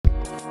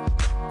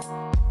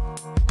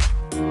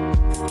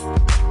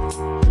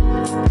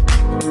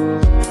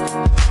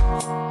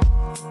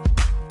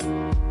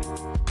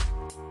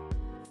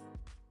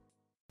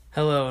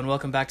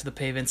welcome back to the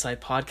Pave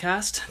Insight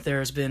podcast.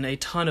 There's been a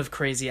ton of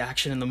crazy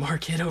action in the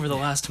market over the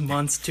last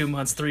months, 2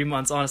 months, 3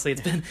 months. Honestly,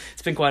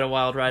 it's been quite a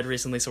wild ride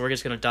recently, so we're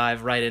just going to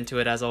dive right into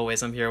it. As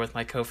always, I'm here with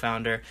my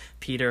co-founder,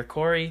 Peter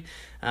Corey,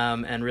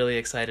 and really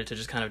excited to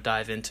just kind of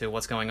dive into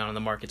what's going on in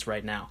the markets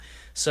right now.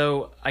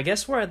 So I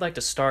guess where I'd like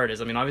to start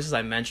is, obviously, as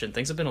I mentioned,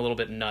 things have been a little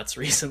bit nuts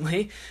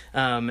recently,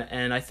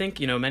 and I think,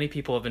 many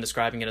people have been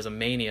describing it as a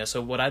mania.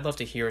 So what I'd love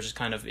to hear is just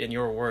kind of, in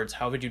your words,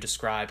 how would you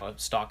describe a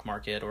stock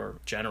market or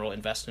general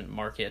investment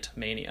market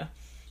mania?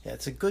 Yeah,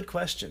 it's a good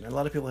question. A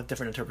lot of people have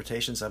different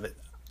interpretations of it.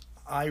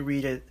 I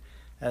read it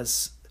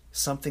as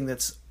something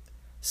that's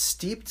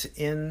steeped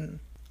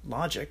in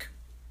logic.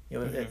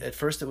 At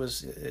first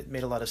it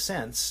made a lot of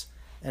sense,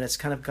 and it's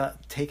kind of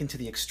got taken to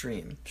the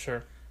extreme.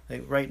 Sure.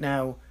 Like right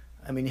now,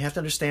 you have to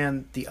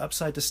understand the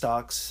upside to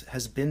stocks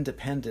has been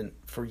dependent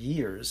for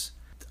years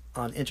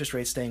on interest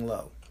rates staying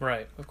low.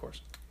 Right, of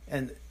course.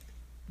 And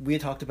we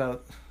had talked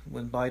about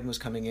when Biden was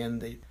coming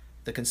in,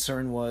 the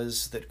concern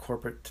was that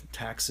corporate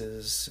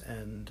taxes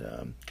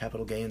and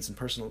capital gains and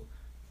personal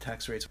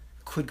tax rates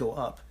could go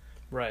up.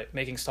 Right,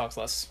 making stocks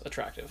less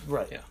attractive.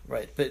 Right, yeah.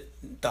 Right. But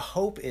the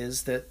hope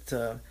is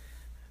that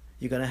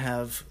you're going to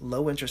have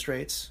low interest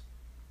rates,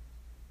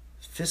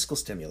 fiscal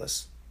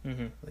stimulus,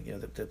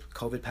 the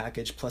COVID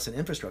package plus an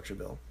infrastructure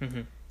bill,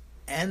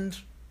 and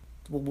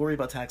we'll worry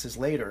about taxes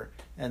later.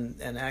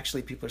 And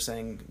actually, people are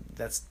saying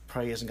that's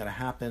probably isn't going to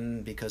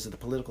happen because of the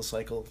political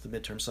cycle, the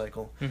midterm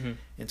cycle in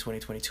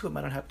 2022. It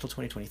might not happen until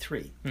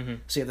 2023.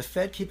 So you have the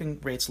Fed keeping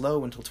rates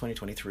low until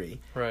 2023.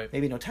 Right.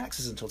 Maybe no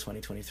taxes until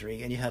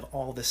 2023, and you have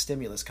all this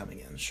stimulus coming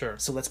in. Sure.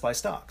 So let's buy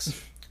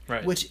stocks.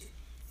 Right. Which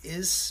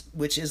is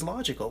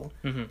logical,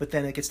 but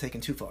then it gets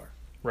taken too far.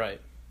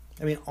 Right.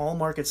 All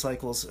market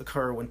cycles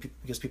occur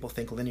because people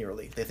think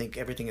linearly. They think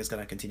everything is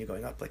going to continue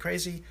going up like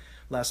crazy.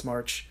 Last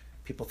March,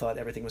 people thought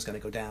everything was going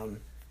to go down,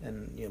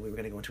 and we were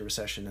going to go into a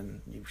recession,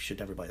 and you should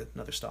never buy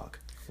another stock.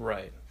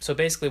 Right. So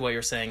basically, what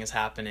you're saying is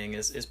happening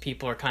is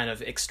people are kind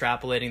of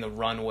extrapolating the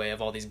runway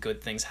of all these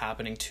good things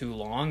happening too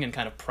long, and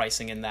kind of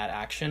pricing in that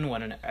action.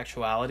 When in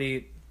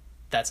actuality,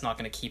 that's not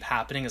going to keep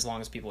happening as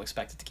long as people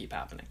expect it to keep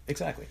happening.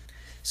 Exactly.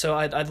 So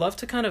I'd love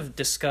to kind of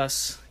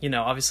discuss,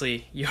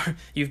 obviously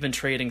you've been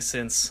trading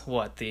since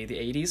what, the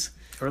 80s?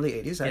 Early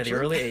 80s, actually. Yeah, the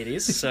early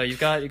 80s. So you've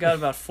got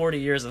about 40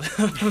 years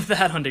of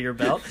that under your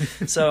belt.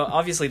 So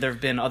obviously there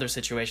have been other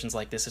situations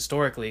like this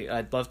historically.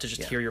 I'd love to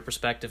just hear your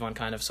perspective on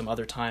kind of some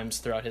other times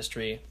throughout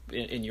history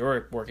in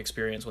your work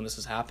experience when this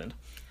has happened.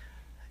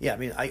 Yeah,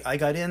 I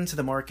got into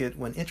the market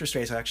when interest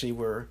rates actually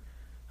were,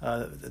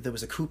 there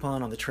was a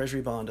coupon on the Treasury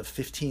bond of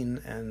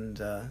 15 and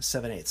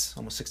 7/8,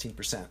 almost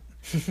 16%.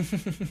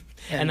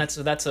 And that's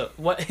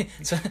what?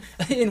 So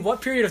in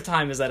what period of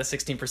time is that a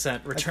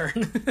 16%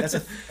 return?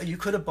 You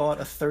could have bought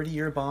a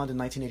 30-year bond in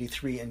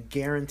 1983 and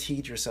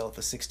guaranteed yourself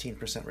a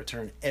 16%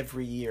 return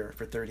every year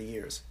for 30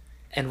 years.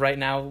 And right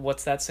now,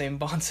 what's that same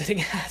bond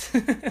sitting at?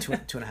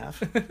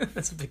 2.5.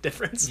 That's a big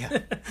difference. Yeah.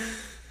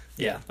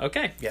 Yeah.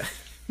 Okay. Yeah.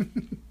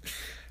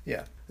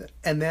 Yeah.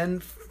 And then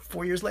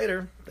 4 years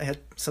later, I had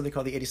something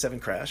called the 87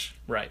 crash.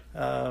 Right.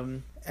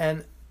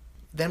 And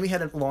then we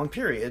had a long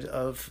period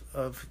of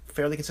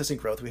fairly consistent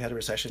growth. We had a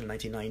recession in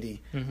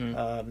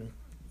 1990,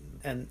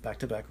 and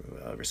back-to-back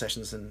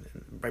recessions. And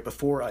right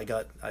before I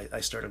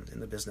started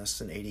in the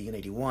business in 80 and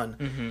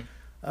 81.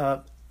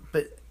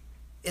 But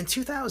in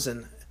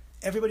 2000,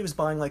 everybody was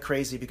buying like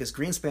crazy because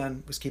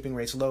Greenspan was keeping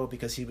rates low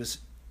because he was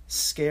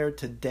scared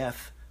to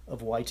death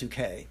of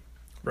Y2K.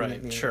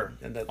 Right, sure.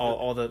 And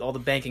all the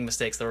banking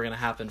mistakes that were going to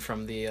happen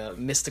from the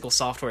mystical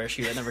software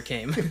issue that never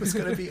came. It was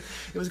going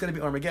to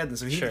be Armageddon.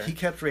 So he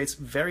kept rates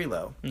very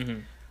low.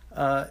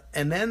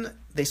 And then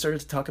they started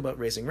to talk about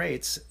raising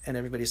rates, and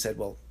everybody said,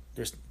 well,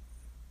 there's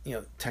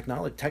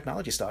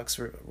technology stocks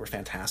were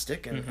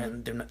fantastic,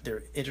 and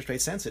they're interest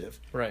rate sensitive.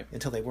 Right.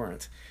 Until they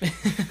weren't.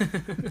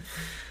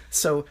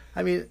 So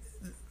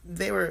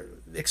they were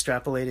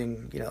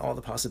extrapolating, all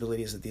the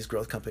possibilities that these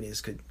growth companies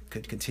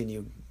could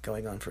continue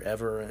going on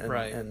forever,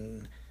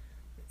 and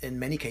in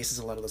many cases,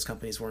 a lot of those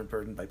companies weren't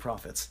burdened by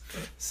profits.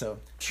 So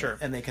sure,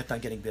 and they kept on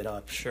getting bid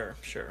up. Sure.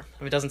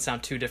 It doesn't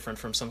sound too different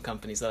from some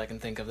companies that I can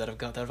think of that have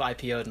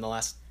IPO'd in the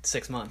last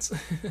 6 months.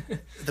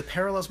 The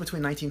parallels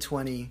between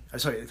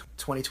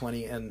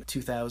 2020 and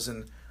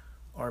 2000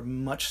 are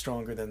much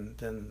stronger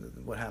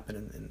than what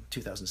happened in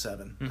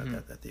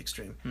 2007 at the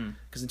extreme.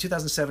 Because in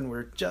 2007, we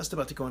were just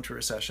about to go into a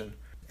recession,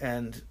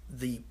 and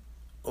the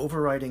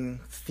overriding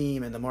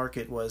theme in the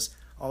market was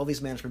all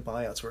these management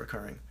buyouts were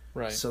occurring.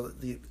 Right. So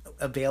the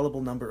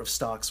available number of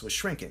stocks was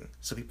shrinking.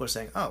 So people are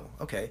saying, oh,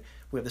 okay,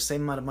 we have the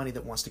same amount of money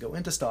that wants to go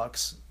into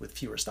stocks with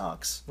fewer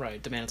stocks. Right,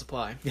 demand and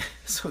supply. Yeah.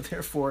 So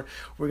therefore,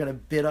 we're going to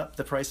bid up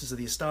the prices of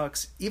these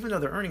stocks, even though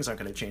their earnings aren't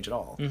going to change at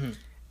all,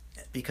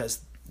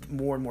 because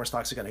more and more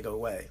stocks are going to go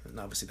away. And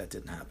obviously that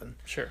didn't happen.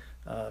 Sure.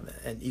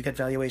 And you get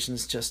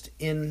valuations just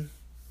in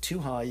too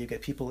high. You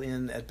get people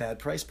in at bad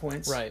price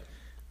points. Right.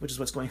 Which is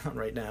what's going on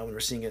right now, and we're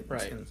seeing it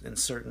in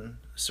certain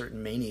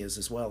manias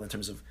as well in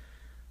terms of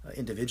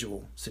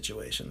individual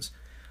situations.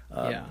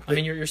 Yeah, I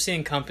mean, you're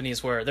seeing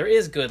companies where there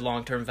is good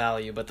long-term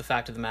value, but the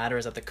fact of the matter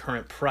is at the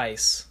current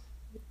price,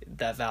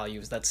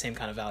 that same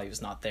kind of value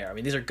is not there. I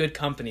mean, these are good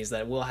companies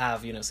that will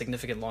have,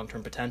 significant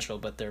long-term potential,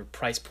 but their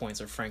price points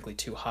are frankly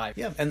too high.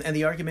 Yeah, and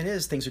the argument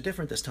is things are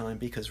different this time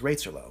because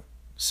rates are low.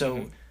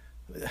 So,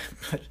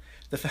 but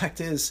the fact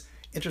is,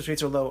 interest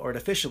rates are low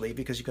artificially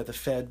because you've got the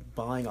Fed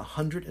buying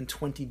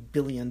 $120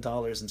 billion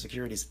in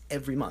securities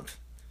every month.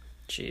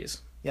 Jeez.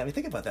 Yeah, I mean,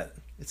 think about that.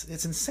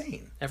 It's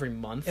insane. Every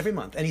month? Every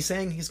month. And he's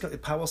saying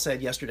Powell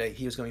said yesterday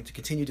he was going to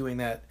continue doing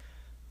that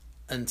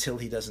until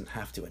he doesn't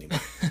have to anymore.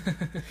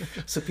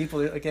 So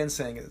people are, again,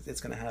 saying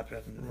it's going to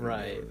happen.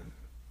 Right.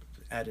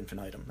 Ad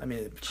infinitum. I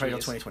mean, probably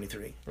until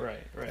 2023.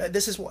 Right.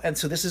 This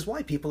is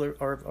why people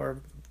are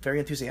very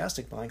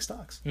enthusiastic buying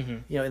stocks.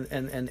 Mm-hmm.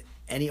 And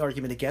any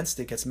argument against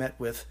it gets met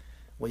with,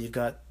 well, you've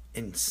got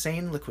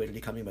insane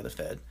liquidity coming by the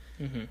Fed,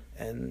 mm-hmm.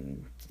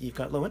 and you've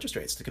got low interest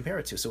rates to compare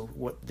it to. So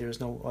there's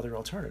no other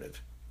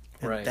alternative.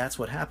 And that's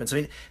what happens. I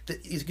mean,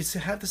 you could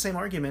have the same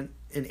argument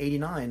in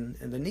 '89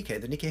 in the Nikkei.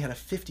 The Nikkei had a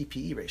 50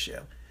 PE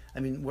ratio. I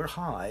mean, we're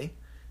high,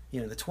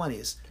 in the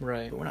 20s,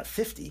 right? But we're not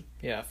 50.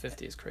 Yeah,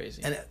 50 is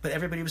crazy. But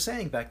everybody was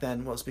saying back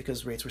then, well, it's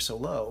because rates were so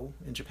low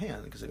in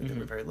Japan because they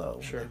were very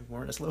low. Sure. They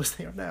weren't as low as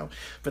they are now,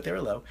 but they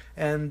were low.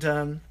 And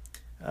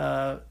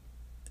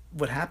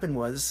what happened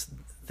was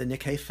the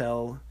Nikkei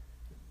fell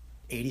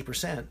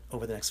 80%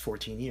 over the next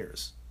 14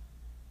 years.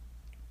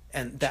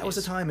 And that was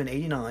the time in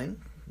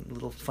 '89, a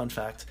little fun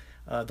fact,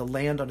 the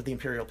land under the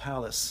Imperial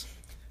Palace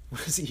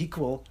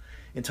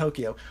in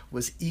Tokyo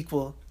was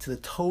equal to the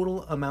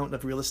total amount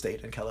of real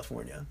estate in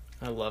California.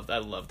 I love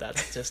that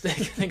statistic.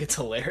 I think it's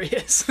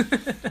hilarious. So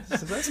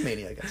that's a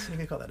mania, I guess. You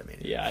can call that a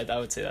mania. Yeah, I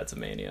would say that's a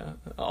mania.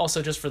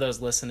 Also, just for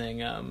those listening,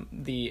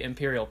 the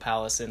Imperial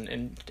Palace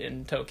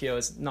in Tokyo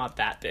is not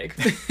that big.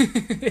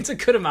 It's a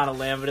good amount of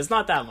land, but it's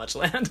not that much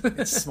land.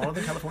 It's smaller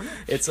than California?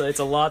 It's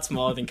a lot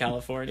smaller than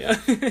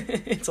California.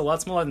 It's a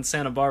lot smaller than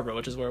Santa Barbara,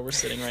 which is where we're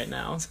sitting right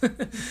now.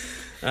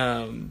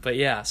 But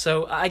yeah,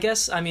 so I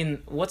guess, I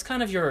mean, what's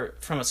kind of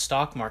from a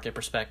stock market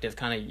perspective,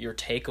 kind of your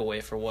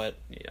takeaway for what,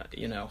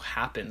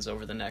 happens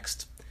over the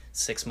next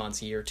 6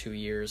 months, year, 2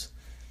 years?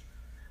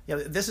 Yeah,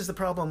 this is the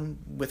problem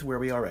with where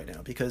we are right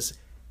now, because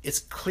it's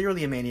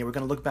clearly a mania. We're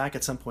going to look back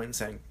at some point and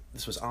saying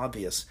this was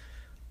obvious,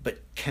 but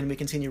can we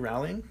continue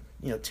rallying?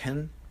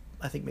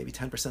 I think maybe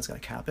 10% is going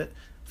to cap it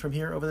from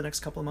here over the next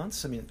couple of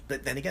months. I mean,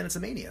 but then again, it's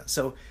a mania.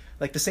 So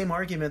like the same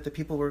argument that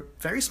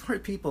very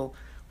smart people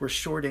were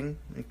shorting,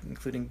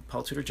 including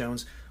Paul Tudor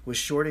Jones, was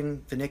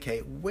shorting the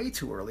Nikkei way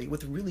too early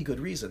with really good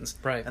reasons.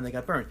 Right. And they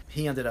got burned.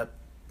 He ended up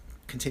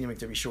continuing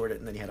to reshort it,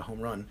 and then he had a home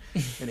run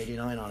in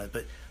 '89 on it.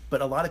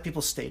 But a lot of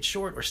people stayed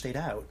short or stayed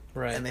out,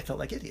 right. And they felt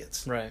like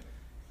idiots. Right.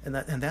 And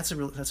that's a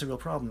real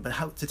problem.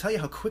 But to tell you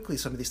how quickly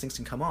some of these things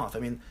can come off. I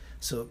mean,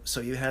 so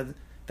you had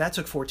that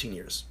took 14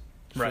 years,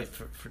 right,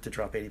 to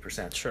drop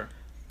 80%. Sure.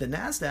 The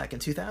Nasdaq in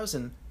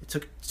 2000, it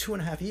took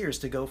 2.5 years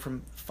to go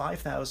from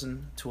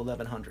 5,000 to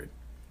 1,100.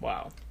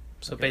 Wow.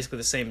 So basically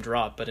the same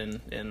drop, but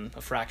in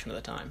a fraction of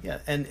the time. Yeah,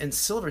 and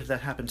silver,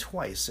 that happened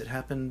twice. It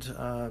happened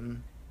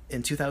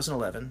in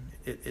 2011.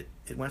 It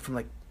went from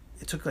it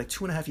took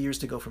 2.5 years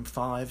to go from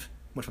 5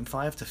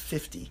 to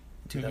 50 in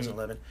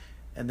 2011,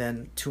 mm-hmm. and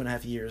then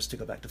 2.5 years to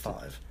go back to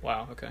 5.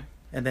 Wow. Okay.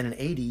 And then in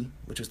 '80,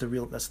 which was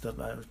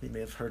you may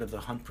have heard of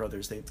the Hunt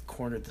brothers. They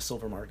cornered the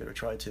silver market, or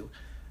tried to.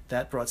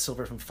 That brought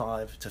silver from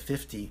 5 to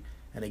 50,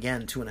 and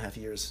again 2.5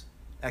 years.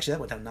 Actually, that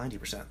went down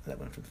 90%. That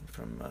went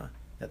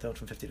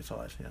from 50 to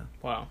 5. Yeah.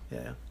 Wow.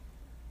 Yeah.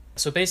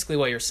 So basically,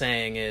 what you're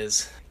saying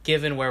is,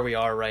 given where we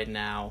are right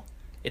now,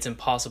 it's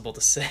impossible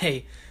to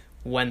say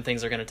when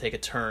things are going to take a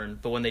turn,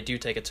 but when they do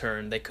take a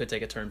turn, they could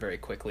take a turn very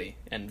quickly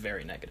and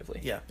very negatively.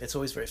 Yeah, it's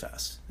always very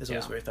fast.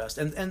 Always very fast.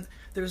 And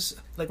there's,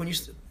 like,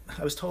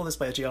 I was told this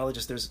by a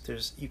geologist,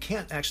 there's you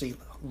can't actually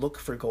look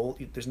for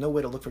gold. There's no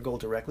way to look for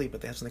gold directly,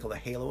 but they have something called a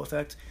halo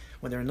effect.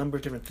 When there are a number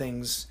of different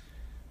things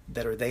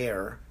that are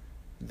there,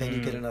 then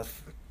you get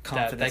enough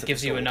confidence. That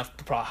gives you enough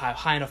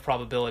high enough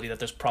probability that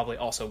there's probably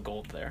also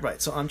gold there.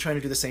 Right. So I'm trying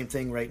to do the same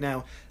thing right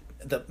now.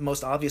 The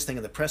most obvious thing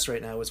in the press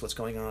right now is what's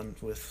going on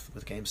with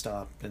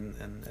GameStop and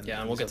yeah,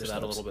 and we'll get to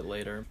that a little bit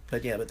later.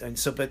 But yeah,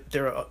 but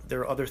there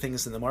are other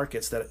things in the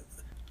markets that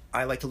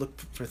I like to look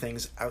for,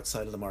 things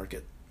outside of the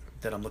market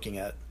that I'm looking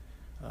at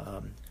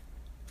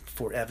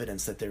for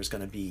evidence that there's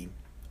going to be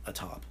a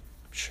top.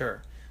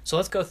 Sure. So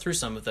let's go through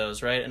some of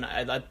those, right? And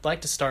I'd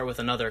like to start with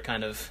another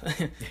kind of,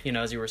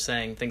 as you were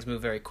saying, things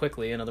move very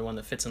quickly. Another one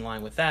that fits in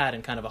line with that,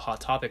 and kind of a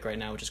hot topic right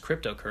now, which is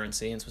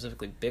cryptocurrency, and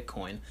specifically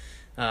Bitcoin.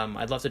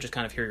 I'd love to just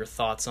kind of hear your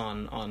thoughts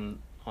on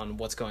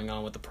what's going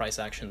on with the price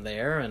action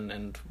there,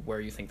 and where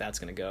you think that's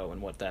going to go,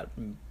 and what that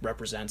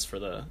represents for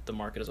the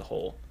market as a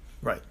whole.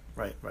 Right.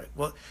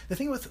 Well, the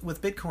thing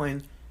with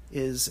Bitcoin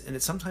is, and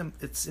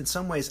it's in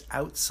some ways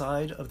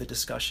outside of the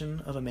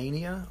discussion of a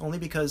mania, only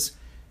because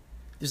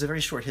there's a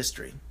very short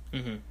history.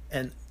 Mm-hmm.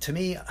 And to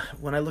me,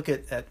 when I look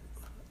at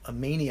a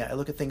mania, I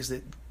look at things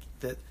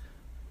that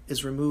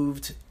is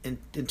removed in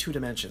 2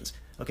 dimensions.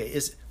 Okay,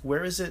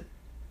 where is it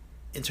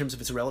in terms of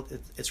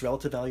its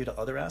relative value to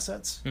other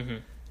assets? Mm-hmm.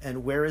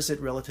 and where is it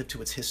relative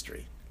to its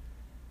history.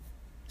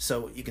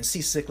 So you can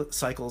see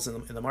cycles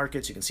in the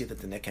markets. You can see that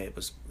the Nikkei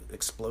was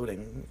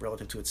exploding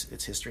relative to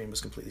its history and was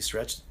completely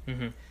stretched.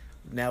 Mm-hmm.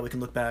 Now we can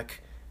look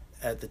back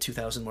at the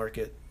 2000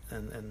 market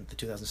and the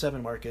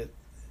 2007 market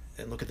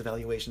and look at the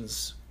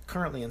valuations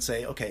currently and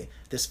say, okay,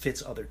 this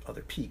fits other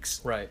peaks.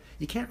 Right.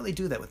 You can't really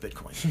do that with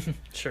Bitcoin.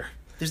 Sure.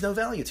 There's no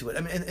value to it.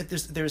 I mean, and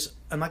there's.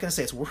 I'm not going to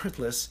say it's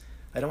worthless.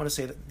 I don't want to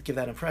say give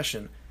that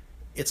impression.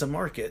 It's a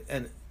market,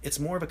 and it's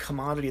more of a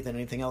commodity than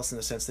anything else in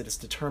the sense that it's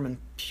determined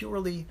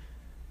purely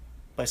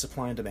by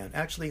supply and demand.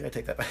 Actually, I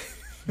take that back.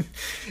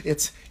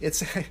 it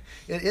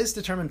is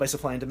determined by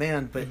supply and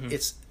demand, but mm-hmm.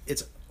 its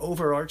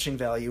overarching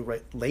value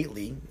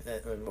lately,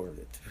 or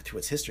to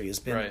its history, has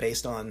been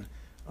based on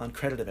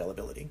credit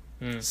availability.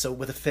 Mm. So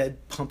with the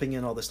Fed pumping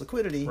in all this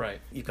liquidity,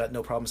 you've got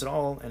no problems at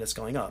all, and it's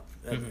going up.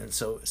 And, mm-hmm. and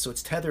so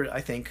it's tethered.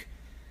 I think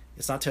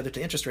it's not tethered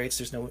to interest rates.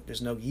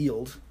 There's no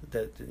yield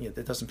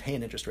that doesn't pay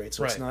an interest rate.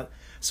 So it's not.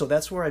 So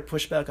that's where I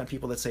push back on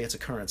people that say it's a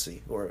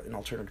currency or an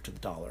alternative to the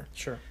dollar.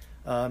 Sure.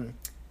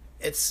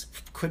 It's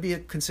could be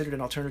considered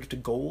an alternative to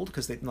gold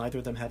because neither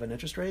of them have an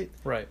interest rate.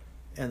 Right.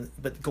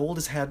 But gold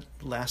has had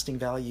lasting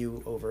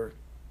value over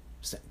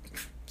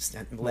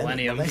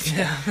millennium.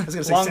 Yeah. I was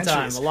going to say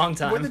a long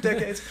time, more than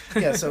decades.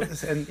 Yeah. So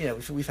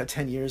we've had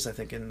 10 years, I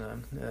think, in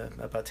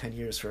about 10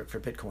 years for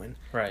Bitcoin.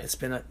 Right. It's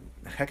been a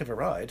heck of a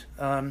ride.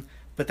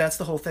 But that's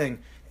the whole thing.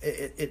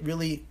 It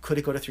really could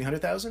it go to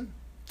 300,000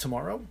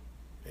 tomorrow?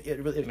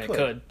 It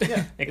could.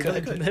 Yeah, it could.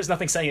 Really could. There's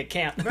nothing saying it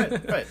can't.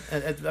 Right.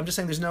 And I'm just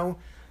saying there's no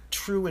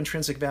true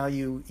intrinsic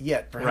value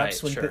yet.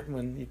 Perhaps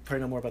when you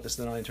probably know more about this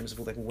than I in terms of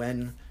like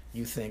when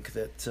you think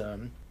that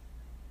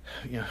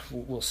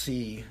we'll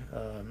see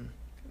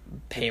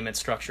payment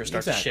structure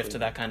start to shift to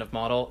that kind of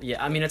model.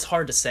 Yeah, I mean, it's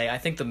hard to say. I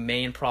think the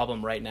main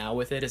problem right now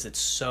with it is it's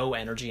so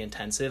energy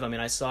intensive. I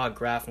mean, I saw a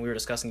graph and we were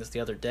discussing this the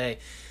other day.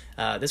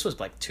 This was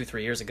like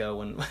 2-3 years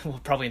ago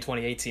probably in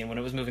 2018 when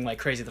it was moving like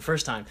crazy the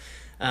first time.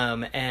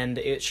 And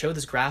it showed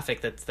this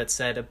graphic that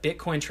said a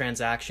Bitcoin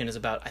transaction is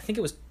about, I think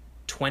it was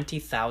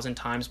 20,000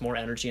 times more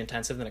energy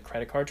intensive than a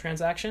credit card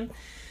transaction.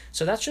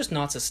 So that's just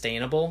not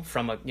sustainable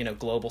from a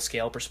global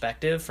scale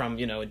perspective, from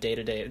a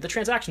day-to-day. The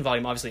transaction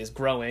volume obviously is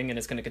growing and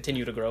it's going to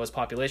continue to grow as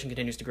population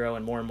continues to grow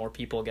and more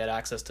people get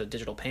access to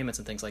digital payments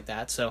and things like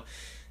that. So,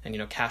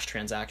 and cash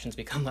transactions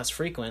become less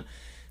frequent.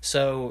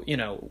 So,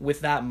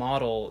 with that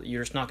model,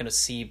 you're just not going to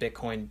see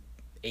Bitcoin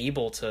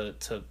able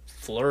to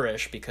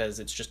flourish because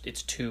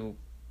it's too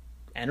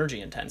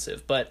energy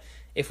intensive. But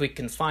if we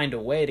can find a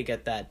way to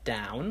get that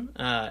down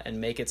and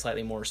make it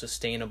slightly more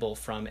sustainable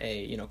from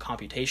a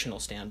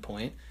computational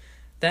standpoint,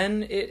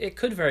 then it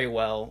could very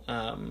well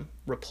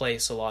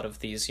replace a lot of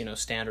these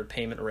standard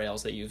payment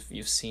rails that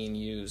you've seen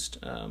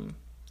used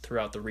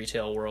throughout the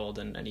retail world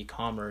and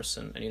e-commerce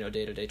and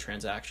day-to-day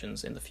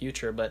transactions in the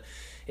future. But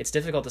it's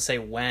difficult to say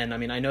when. I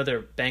mean, I know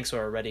their banks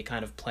are already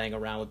kind of playing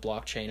around with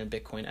blockchain and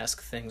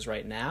Bitcoin-esque things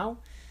right now.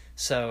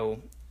 So,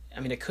 I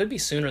mean, it could be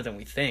sooner than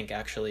we think,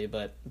 actually,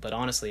 but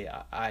honestly,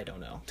 I don't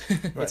know.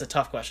 It's a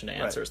tough question to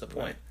answer is the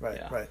point.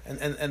 Right.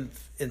 And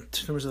in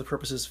terms of the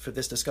purposes for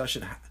this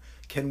discussion,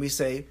 can we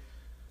say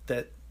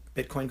that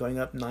Bitcoin going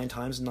up 9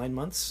 times in 9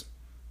 months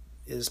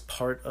is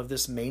part of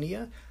this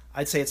mania?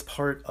 I'd say it's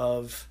part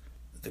of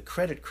the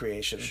credit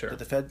creation that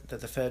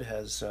the Fed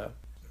has,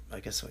 I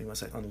guess you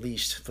must say,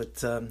 unleashed.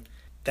 But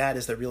that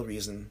is the real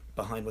reason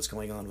behind what's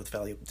going on with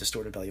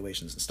distorted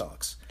valuations in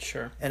stocks.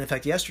 Sure. And in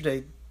fact,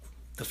 yesterday,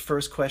 the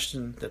first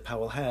question that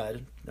Powell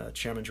had,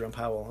 Chairman Jerome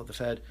Powell of the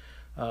Fed,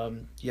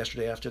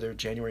 yesterday after their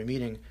January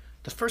meeting,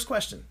 the first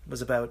question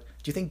was about,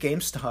 do you think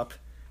GameStop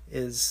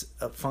is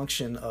a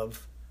function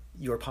of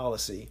your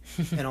policy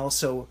and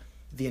also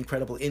the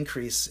incredible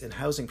increase in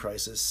housing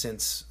prices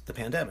since the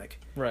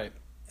pandemic? Right.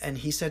 And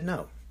he said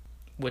no.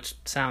 Which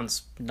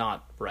sounds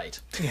not right.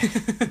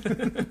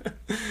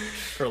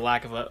 For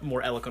lack of a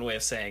more eloquent way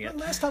of saying it.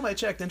 Well, last time I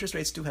checked, interest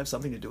rates do have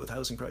something to do with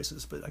housing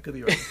prices, but I could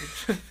be wrong.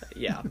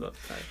 Yeah. But,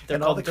 they're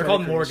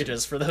called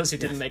mortgages for those who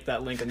didn't make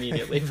that link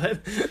immediately. But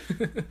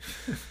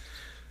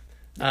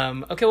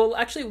okay, well,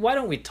 actually, why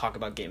don't we talk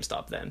about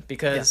GameStop then?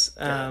 Because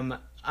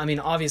I mean,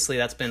 obviously,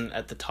 that's been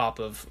at the top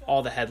of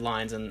all the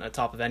headlines and at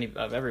top of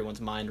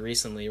everyone's mind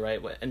recently, right?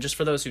 And just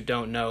for those who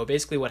don't know,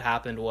 basically what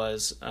happened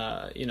was,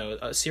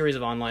 a series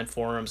of online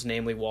forums,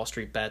 namely Wall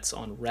Street Bets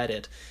on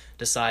Reddit,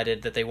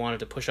 decided that they wanted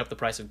to push up the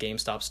price of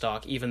GameStop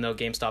stock, even though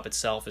GameStop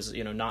itself is,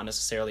 not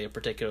necessarily a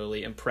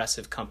particularly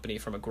impressive company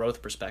from a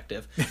growth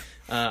perspective,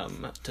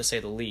 to say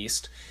the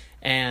least.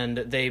 And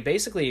they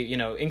basically,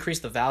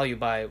 increased the value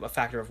by a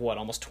factor of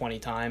almost 20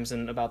 times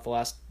in about the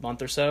last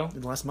month or so.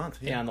 In the last month,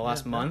 yeah. In the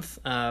last month,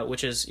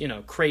 which is,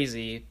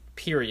 crazy,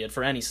 period,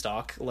 for any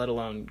stock, let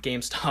alone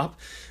GameStop,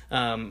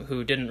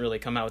 who didn't really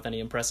come out with any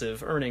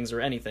impressive earnings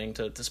or anything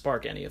to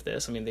spark any of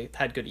this. I mean, they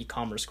had good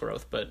e-commerce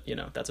growth, but,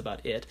 that's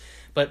about it.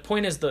 But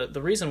point is,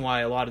 the reason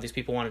why a lot of these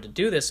people wanted to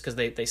do this, because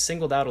they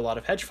singled out a lot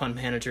of hedge fund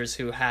managers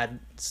who had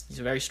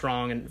very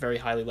strong and very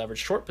highly leveraged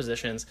short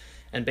positions,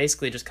 and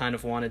basically just kind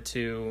of wanted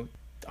to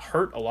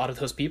hurt a lot of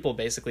those people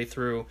basically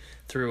through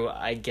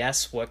I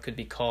guess what could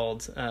be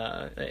called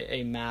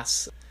a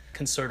mass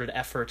concerted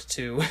effort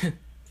to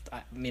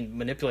I mean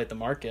manipulate the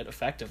market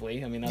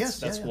effectively. I mean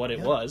that's what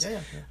it was.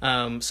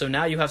 So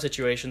now you have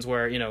situations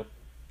where, you know,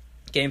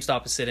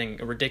 GameStop is sitting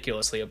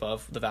ridiculously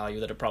above the value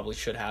that it probably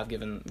should have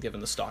given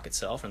the stock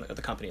itself, or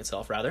the company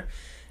itself rather.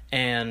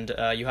 And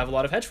you have a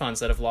lot of hedge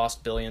funds that have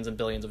lost billions and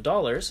billions of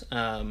dollars.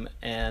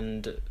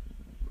 And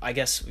I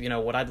guess, you know,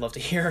 what I'd love to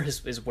hear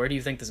is where do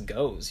you think this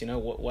goes? You know,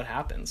 what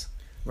happens?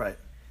 Right.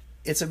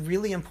 It's a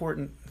really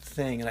important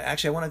thing. And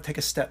I want to take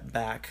a step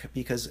back,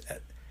 because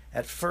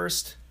at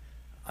first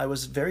I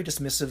was very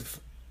dismissive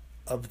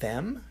of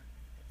them.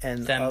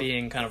 And them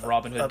being kind of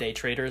Robinhood day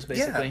traders,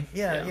 basically.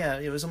 Yeah.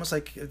 It was almost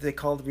like they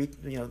called,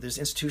 you know, there's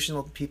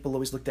institutional people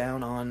always look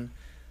down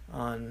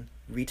on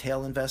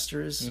retail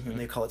investors, and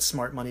they call it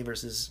smart money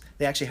versus.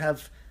 They actually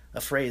have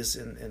a phrase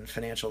in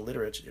financial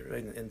literature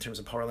in terms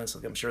of parlance.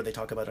 I'm sure they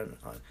talk about it.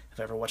 If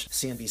I ever watched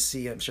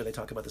CNBC, I'm sure they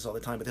talk about this all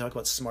the time. But they talk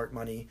about smart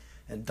money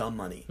and dumb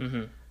money.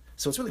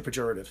 So it's really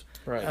pejorative.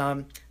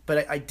 Right.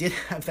 But I did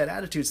have that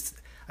attitude.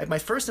 My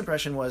first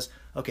impression was,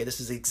 okay, this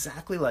is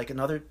exactly like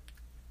another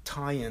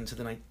tie-in to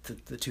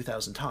the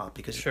 2000 top,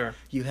 because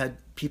you had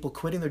people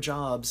quitting their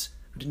jobs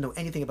who didn't know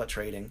anything about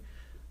trading,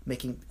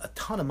 making a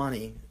ton of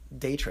money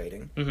day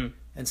trading,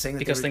 and saying that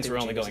because things were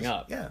only going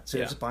up. So they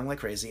were just buying like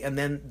crazy, and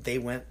then they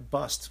went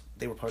bust.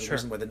 They were part of the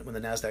reason when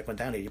the Nasdaq went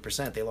down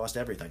 80%. They lost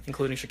everything,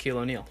 including Shaquille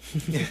O'Neal.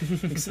 Yeah,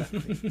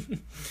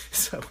 exactly.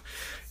 So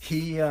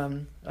he's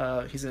an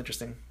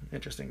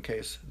interesting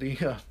case.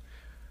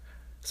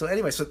 So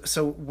anyway,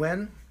 so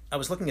when I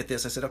was looking at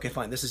this, I said, okay,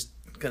 fine, this is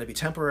going to be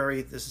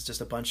temporary. This is just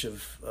a bunch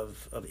of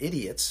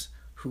idiots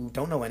who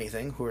don't know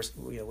anything, who are,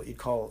 you know, what you'd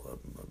call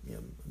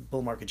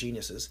bull market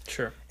geniuses.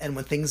 Sure. And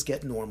when things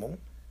get normal,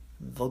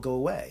 they'll go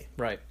away.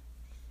 Right.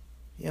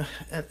 Yeah,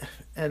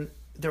 and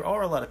there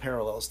are a lot of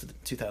parallels to the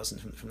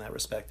 2000 from that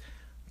respect.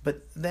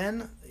 But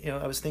then, you know,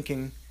 I was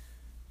thinking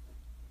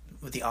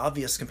with the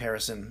obvious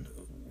comparison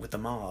with the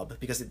mob,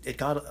 because it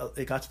got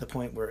to the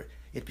point where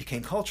it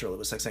became cultural. It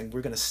was like saying,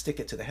 we're going to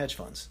stick it to the hedge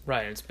funds.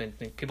 Right. It's been,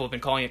 people have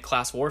been calling it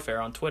class warfare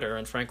on Twitter,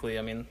 and frankly,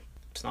 I mean,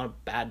 it's not a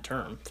bad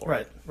term for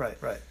it. Right.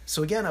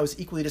 So again, I was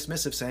equally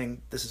dismissive,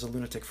 saying this is a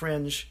lunatic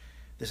fringe.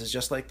 This is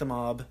just like the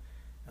mob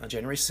on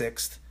January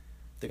 6th.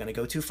 They're going to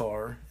go too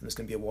far, and there's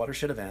going to be a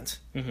watershed event,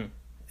 and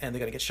they're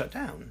going to get shut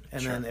down,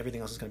 and then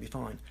everything else is going to be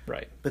fine.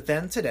 Right. But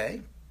then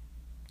today,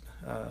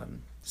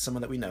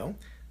 someone that we know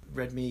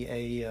read me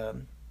a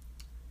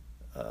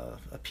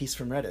piece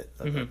from Reddit,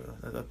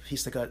 a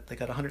piece that got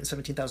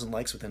 117,000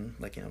 likes within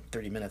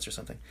 30 minutes or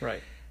something.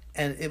 Right.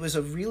 And it was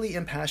a really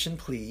impassioned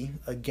plea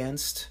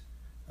against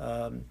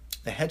the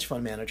hedge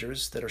fund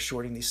managers that are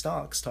shorting these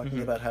stocks,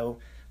 talking about how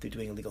they're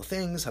doing illegal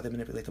things, how they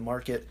manipulate the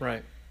market.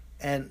 Right.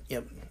 And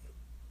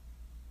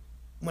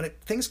when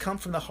things come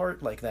from the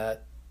heart like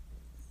that,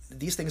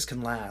 these things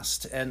can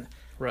last. And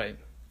right.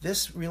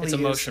 This really it's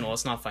emotional.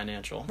 It's not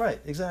financial. Right.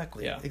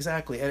 Exactly. Yeah.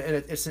 Exactly. And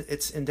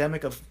it's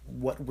endemic of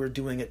what we're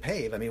doing at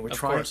PAVE. I mean, we're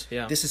trying. Course,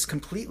 yeah. This is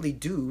completely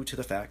due to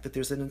the fact that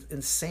there's an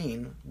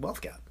insane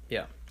wealth gap.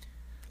 Yeah.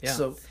 Yeah.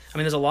 So, I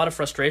mean, there's a lot of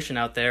frustration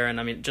out there, and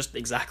I mean, just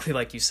exactly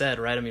like you said,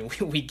 right? I mean,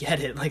 we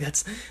get it. Like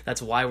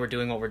that's why we're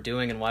doing what we're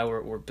doing, and why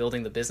we're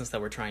building the business that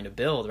we're trying to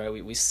build, right?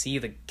 We see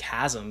the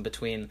chasm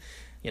between,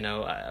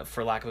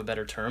 for lack of a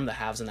better term, the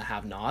haves and the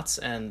have-nots,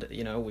 and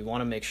we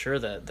want to make sure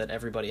that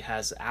everybody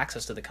has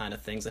access to the kind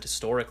of things that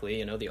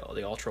historically,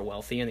 the ultra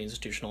wealthy and the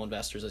institutional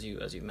investors, as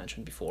you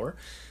mentioned before,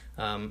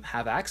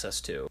 have access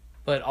to.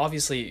 But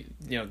obviously,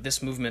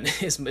 this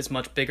movement is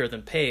much bigger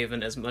than PAVE,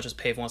 and as much as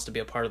PAVE wants to be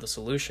a part of the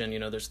solution,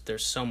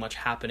 there's so much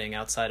happening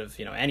outside of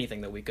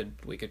anything that we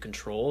could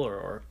control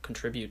or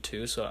contribute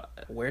to. So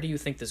where do you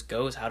think this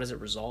goes? How does it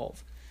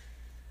resolve?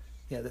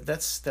 Yeah,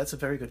 that's a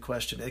very good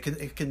question.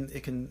 It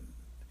can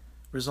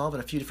resolve in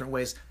a few different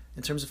ways.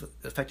 In terms of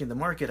affecting the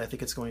market, I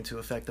think it's going to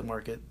affect the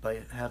market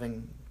by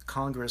having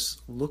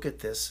Congress look at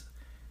this,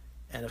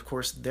 and of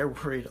course they're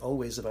worried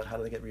always about how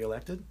do they get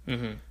reelected,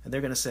 and they're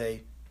going to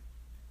say,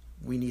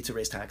 we need to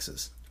raise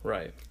taxes.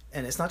 Right.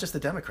 And it's not just the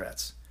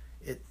Democrats.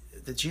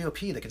 The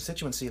GOP, the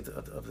constituency of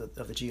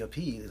the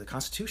GOP, the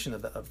constitution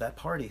of that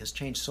party has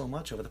changed so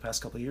much over the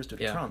past couple of years due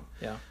to Trump.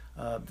 Yeah.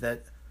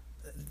 That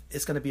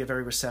it's going to be a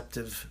very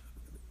receptive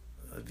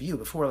view.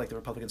 Before, the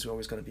Republicans were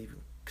always going to be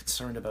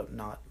concerned about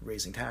not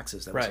raising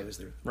taxes. That was always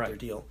their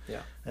deal.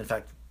 Yeah. In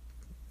fact,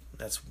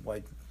 that's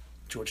why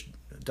George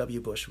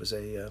W. Bush was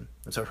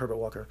Herbert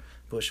Walker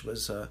Bush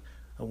was a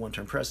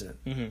one-term president.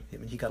 I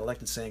mean, he got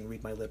elected saying,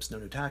 "Read my lips, no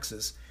new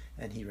taxes,"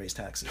 and he raised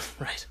taxes.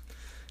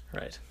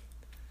 Right.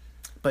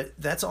 But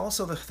that's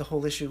also the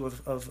whole issue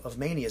of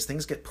manias.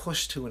 Things get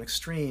pushed to an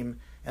extreme,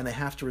 and they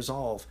have to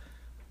resolve.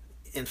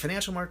 In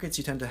financial markets,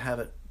 you tend to have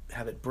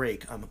it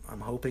break.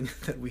 I'm hoping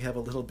that we have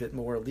a little bit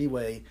more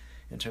leeway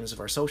in terms of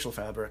our social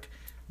fabric,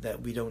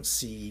 that we don't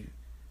see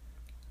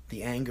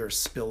the anger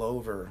spill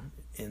over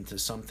into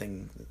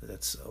something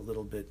that's a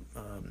little bit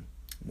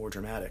more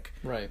dramatic.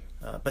 Right.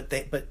 But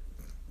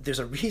there's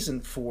a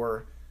reason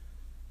for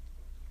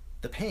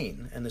the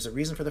pain, and there's a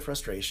reason for the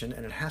frustration,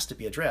 and it has to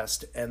be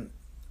addressed. And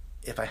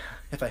if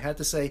I had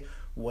to say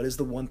what is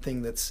the one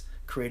thing that's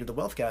created the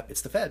wealth gap,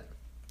 it's the Fed.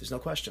 There's no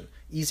question.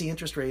 Easy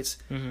interest rates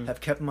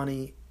have kept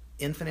money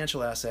in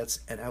financial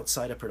assets and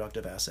outside of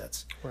productive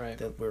assets, right?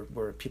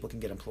 Where people can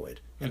get employed,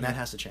 and that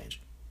has to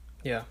change.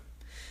 Yeah.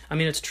 I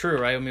mean, it's true,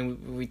 right? I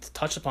mean, we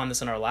touched upon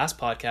this in our last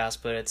podcast,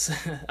 but it's,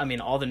 I mean,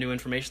 all the new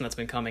information that's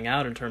been coming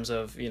out in terms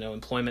of,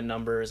 employment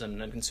numbers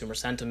and consumer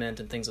sentiment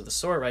and things of the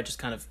sort, right, just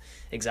kind of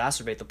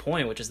exacerbate the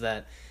point, which is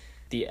that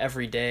the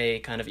everyday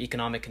kind of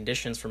economic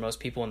conditions for most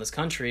people in this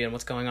country and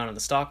what's going on in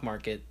the stock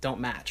market don't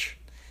match.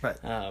 Right.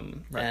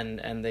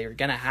 And they're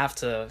going to have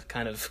to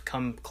kind of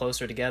come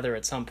closer together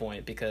at some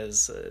point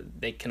because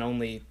they can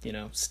only,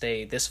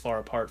 stay this far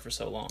apart for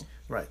so long.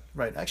 Right.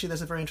 Actually,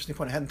 that's a very interesting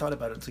point. I hadn't thought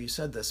about it until you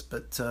said this,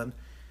 but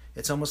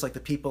it's almost like the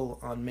people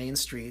on Main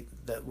Street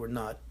that were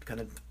not kind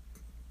of,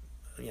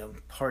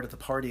 part of the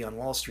party on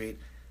Wall Street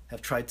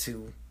have tried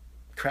to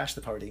crash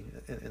the party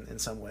in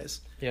some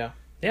ways. Yeah.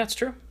 Yeah, it's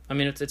true. I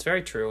mean, it's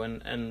very true.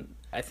 And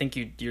I think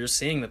you're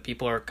seeing that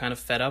people are kind of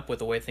fed up with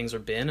the way things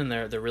have been, and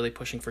they're really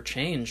pushing for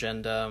change,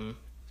 and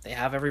they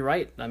have every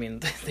right. I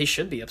mean, they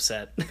should be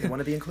upset. They want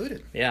to be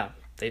included. Yeah,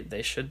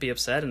 they should be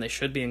upset, and they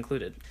should be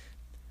included.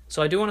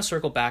 So I do want to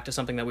circle back to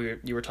something that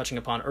you were touching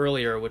upon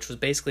earlier, which was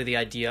basically the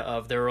idea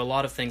of there are a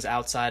lot of things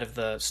outside of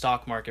the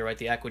stock market, right,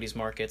 the equities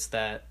markets,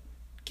 that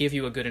give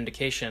you a good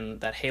indication,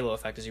 that halo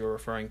effect, as you were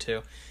referring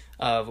to,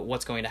 of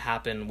what's going to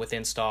happen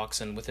within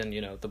stocks and within,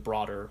 the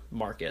broader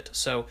market.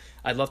 So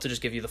I'd love to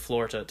just give you the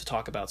floor to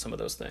talk about some of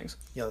those things.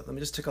 Yeah, let me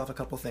just tick off a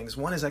couple things.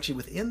 One is actually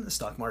within the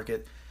stock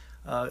market,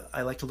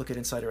 I like to look at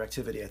insider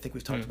activity. I think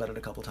we've talked about it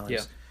a couple times.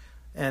 Yeah.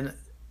 And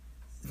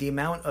the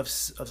amount of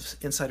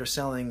insider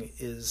selling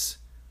is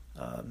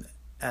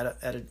at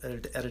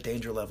a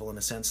danger level, in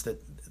a sense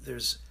that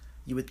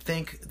you would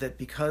think that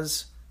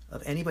because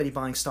of anybody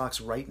buying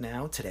stocks right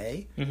now,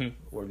 today,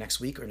 or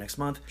next week or next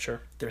month,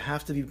 sure, there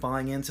have to be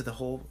buying into the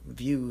whole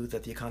view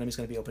that the economy is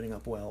going to be opening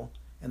up well,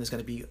 and there's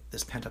going to be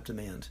this pent-up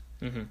demand.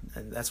 And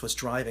that's what's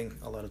driving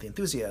a lot of the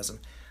enthusiasm.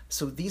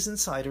 So these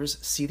insiders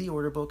see the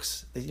order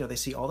books, they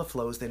see all the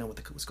flows, they know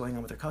what's going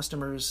on with their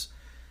customers,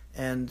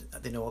 and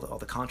they know all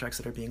the contracts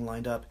that are being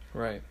lined up.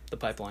 Right, the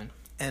pipeline.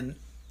 And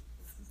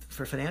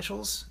for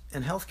financials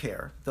and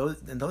healthcare,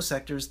 in those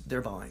sectors,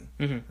 they're buying.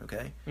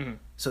 Okay?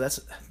 So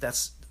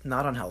that's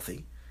not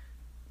unhealthy,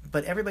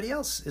 but everybody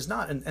else is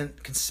not,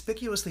 and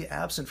conspicuously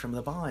absent from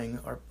the buying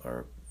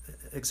are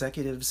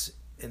executives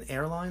in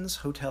airlines,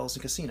 hotels,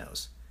 and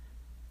casinos.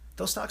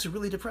 Those stocks are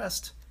really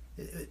depressed.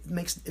 It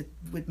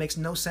makes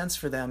no sense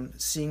for them,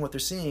 seeing what they're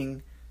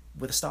seeing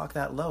with a stock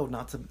that low,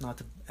 not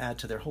to add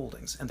to their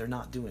holdings, and they're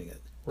not doing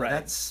it. Right.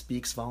 That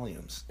speaks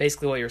volumes.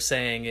 Basically, what you're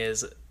saying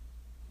is,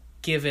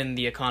 given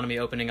the economy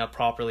opening up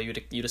properly,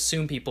 you'd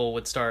assume people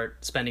would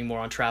start spending more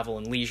on travel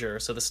and leisure.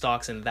 So the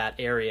stocks in that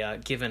area,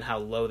 given how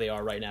low they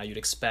are right now, you'd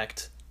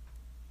expect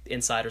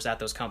insiders at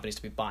those companies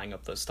to be buying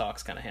up those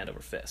stocks kind of hand over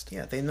fist.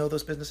 Yeah, they know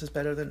those businesses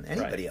better than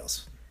anybody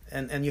else.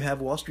 And you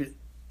have Wall Street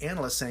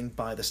analysts saying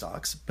buy the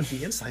stocks, but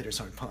the insiders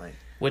aren't buying.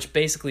 Which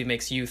basically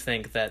makes you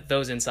think that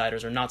those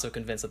insiders are not so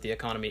convinced that the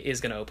economy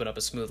is going to open up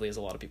as smoothly as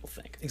a lot of people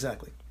think.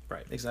 Exactly.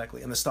 Right.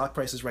 Exactly. And the stock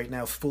prices right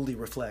now fully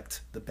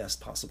reflect the best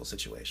possible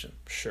situation.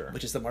 Sure.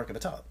 Which is the mark at the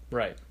top.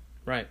 Right.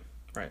 All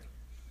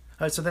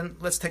right, so then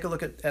let's take a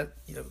look at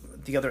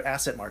the other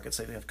asset markets.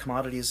 So we have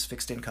commodities,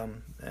 fixed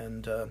income,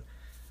 and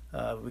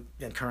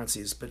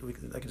currencies. But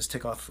I can just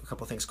tick off a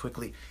couple of things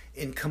quickly.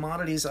 In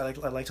commodities, I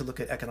like to look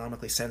at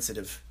economically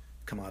sensitive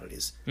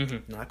commodities,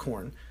 not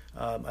corn.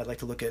 I'd like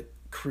to look at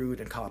crude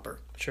and copper.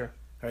 Sure.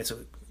 All right, so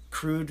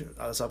crude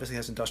obviously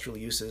has industrial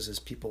uses. As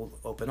people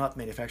open up,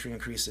 manufacturing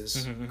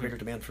increases, greater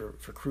demand for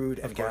crude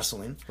and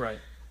gasoline. Right.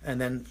 And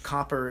then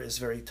copper is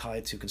very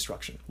tied to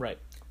construction. Right.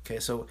 Okay,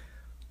 so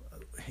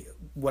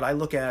what I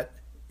look at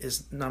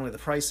is not only the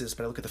prices,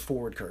 but I look at the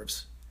forward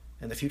curves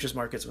and the futures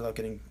markets without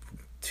getting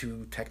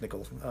too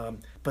technical.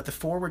 But the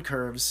forward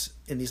curves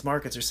in these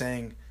markets are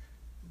saying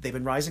they've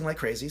been rising like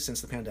crazy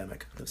since the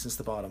pandemic, since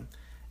the bottom.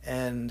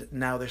 And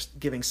now they're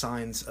giving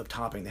signs of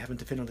topping. They haven't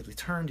definitively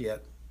turned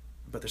yet,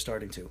 but they're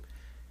starting to.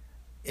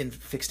 In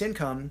fixed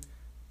income,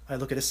 I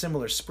look at a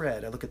similar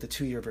spread. I look at the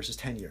 2-year versus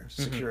 10-year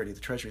security,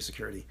 the Treasury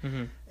security.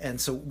 And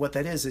so what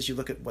that is you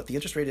look at what the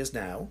interest rate is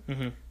now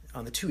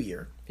on the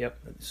 2-year. Yep.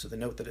 So the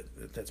note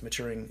that's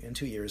maturing in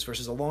 2 years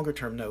versus a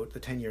longer-term note, the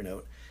 10-year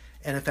note.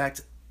 And in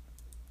fact,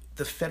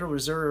 the Federal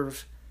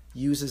Reserve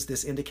uses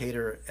this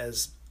indicator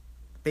as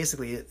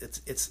basically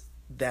it's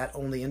that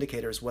only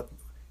indicator is what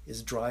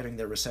is driving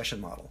their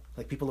recession model.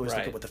 Like people always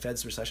look at what the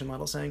Fed's recession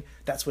model is saying.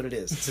 That's what it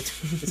is. It's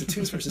a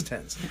 2s versus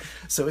 10s.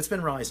 So it's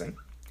been rising.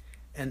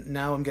 And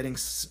now I'm getting,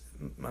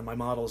 my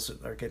models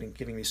are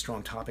giving me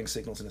strong topping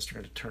signals, and it's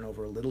starting to turn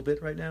over a little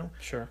bit right now.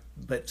 Sure.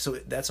 But so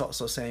that's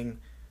also saying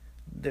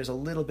there's a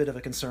little bit of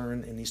a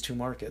concern in these two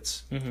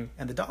markets. And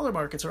the dollar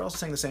markets are also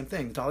saying the same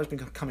thing. The dollar's been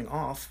coming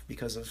off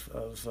because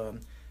of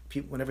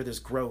whenever there's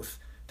growth,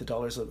 the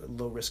dollar's a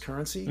low risk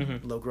currency,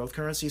 low growth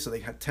currency, so they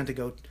tend to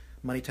go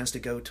money tends to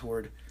go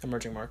toward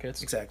emerging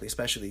markets. Exactly,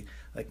 especially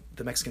like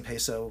the Mexican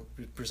peso,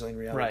 Brazilian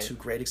real, Right. are two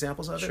great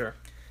examples of it. Sure.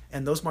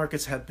 And those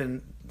markets have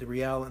been, the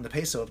real and the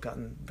peso have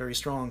gotten very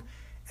strong.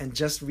 And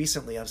just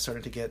recently I've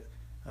started to get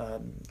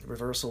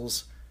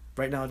reversals.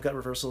 Right now I've got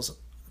reversals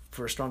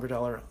for a stronger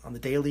dollar on the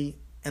daily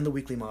and the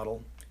weekly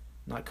model,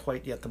 not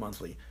quite yet the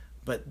monthly.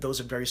 But those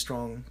are very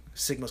strong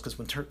signals, because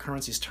when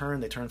currencies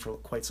turn, they turn for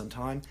quite some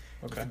time.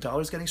 Okay. If the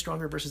dollar's getting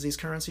stronger versus these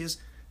currencies,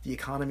 the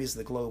economies of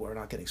the globe are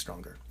not getting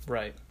stronger.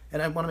 Right.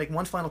 And I want to make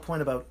one final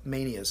point about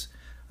manias.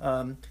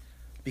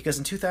 Because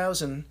in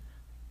 2000,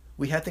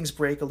 we had things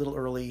break a little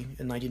early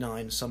in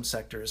 99, some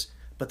sectors.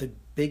 But the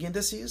big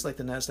indices, like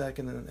the NASDAQ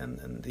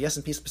and the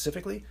S&P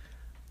specifically,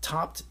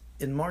 topped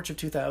in March of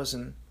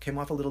 2000, came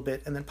off a little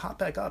bit, and then popped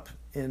back up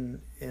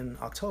in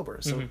October.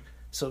 So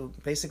So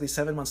basically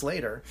 7 months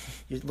later,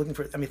 you're looking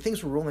for, I mean,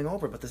 things were rolling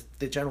over, but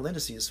the general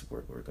indices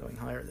were going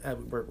higher,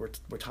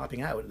 were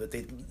topping out.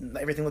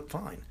 Everything looked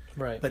fine.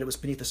 Right. But it was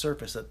beneath the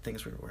surface that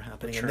things were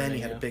happening. Churning, and then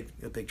you had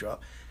a big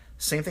drop.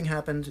 Same thing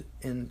happened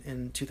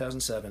in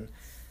 2007.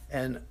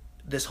 And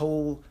this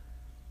whole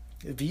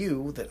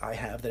view that I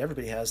have, that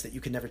everybody has, that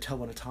you can never tell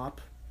when a top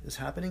is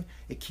happening,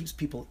 it keeps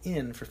people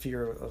in for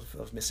fear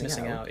of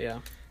missing out. Yeah.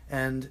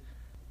 And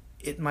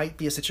it might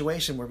be a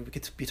situation where we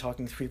could be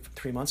talking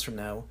three months from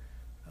now,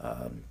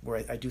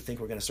 where I do think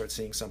we're going to start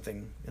seeing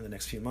something in the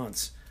next few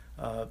months.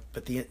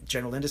 But the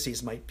general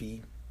indices might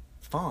be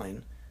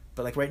fine.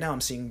 But like right now,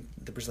 I'm seeing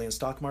the Brazilian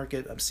stock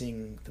market. I'm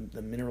seeing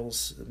the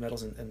metals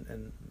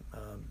and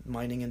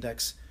mining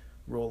index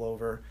roll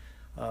over.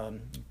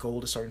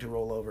 Gold is starting to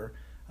roll over.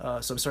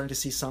 So I'm starting to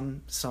see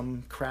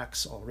some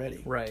cracks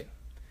already. Right.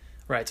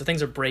 Right. So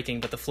things are breaking,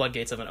 but the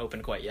floodgates haven't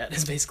opened quite yet,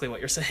 is basically what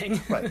you're saying.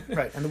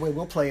 Right. And the way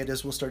we'll play it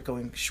is we'll start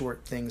going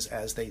short things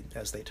as they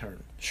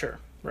turn. Sure.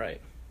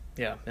 Right.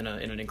 Yeah, in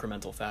an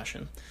incremental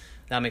fashion.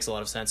 That makes a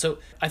lot of sense. So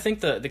I think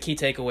the key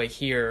takeaway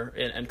here,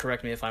 and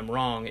correct me if I'm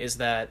wrong, is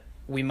that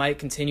we might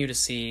continue to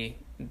see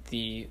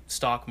the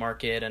stock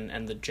market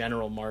and the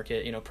general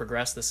market,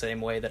 progress the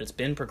same way that it's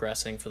been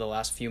progressing for the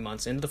last few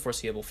months into the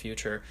foreseeable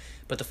future.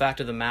 But the fact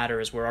of the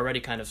matter is we're already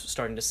kind of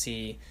starting to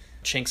see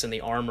chinks in the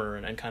armor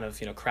and kind of,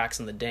 cracks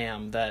in the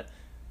dam that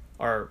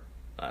are,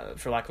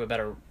 for lack of a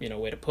better,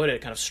 way to put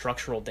it, kind of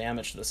structural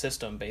damage to the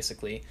system,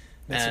 basically.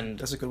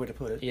 That's a good way to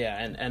put it. Yeah,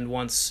 and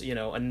once,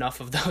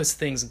 enough of those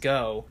things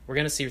go, we're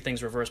going to see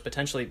things reverse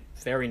potentially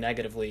very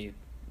negatively,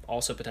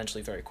 also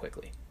potentially very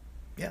quickly.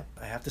 Yeah,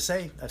 I have to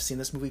say, I've seen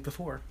this movie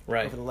before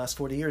over the last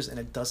 40 years, and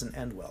it doesn't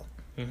end well.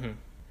 Mm-hmm.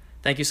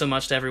 Thank you so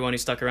much to everyone who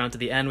stuck around to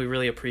the end. We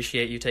really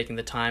appreciate you taking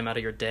the time out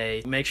of your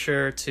day. Make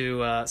sure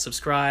to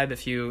subscribe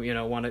if you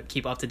want to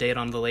keep up to date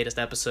on the latest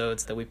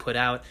episodes that we put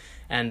out.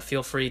 And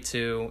feel free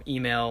to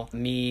email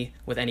me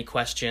with any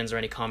questions or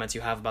any comments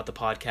you have about the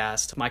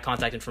podcast. My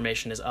contact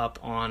information is up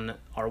on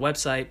our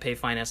website,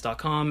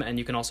 payfinance.com, and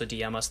you can also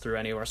DM us through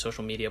any of our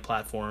social media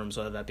platforms,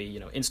 whether that be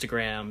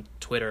Instagram,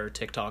 Twitter,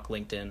 TikTok,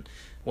 LinkedIn,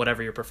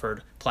 whatever your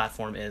preferred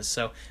platform is.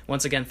 So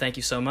once again, thank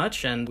you so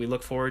much, and we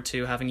look forward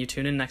to having you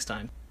tune in next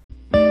time.